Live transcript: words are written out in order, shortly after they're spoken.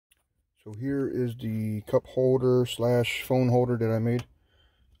So here is the cup holder slash phone holder that I made.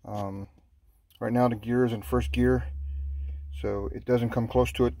 Right now the gear is in first gear, so it doesn't come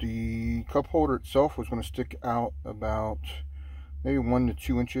close to it. The cup holder itself was going to stick out about maybe 1 to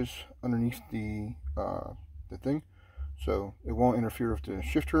 2 inches underneath the thing, so it won't interfere with the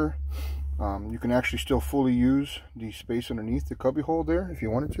shifter. You can actually still fully use the space underneath the cubby hole there if you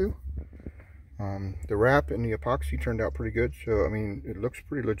wanted to. The wrap and the epoxy turned out pretty good, so I mean it looks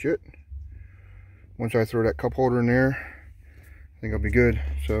pretty legit. Once I throw that cup holder in there, I think I'll be good.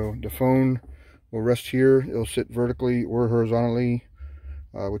 So the phone will rest here. It'll sit vertically or horizontally,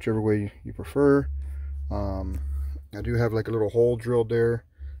 whichever way you prefer. I do have like a little hole drilled there.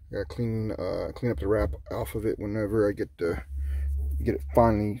 I gotta clean up the wrap off of it whenever I get it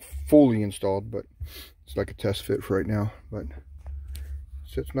finally fully installed, but it's like a test fit for right now. But it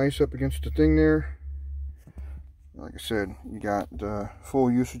sits nice up against the thing there. Like I said, you got the full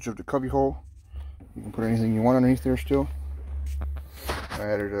usage of the cubby hole. You can put anything you want underneath there still. I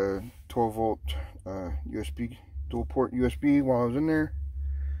added a 12 volt USB, dual port USB while I was in there,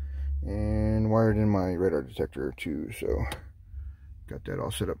 and wired in my radar detector too. So got that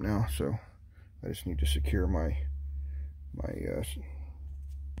all set up now. So I just need to secure my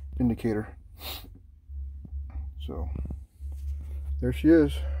indicator. So there she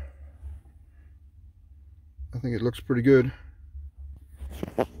is. I think it looks pretty good.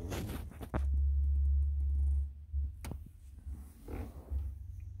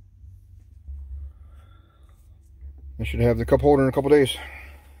 I should have the cup holder in a couple days.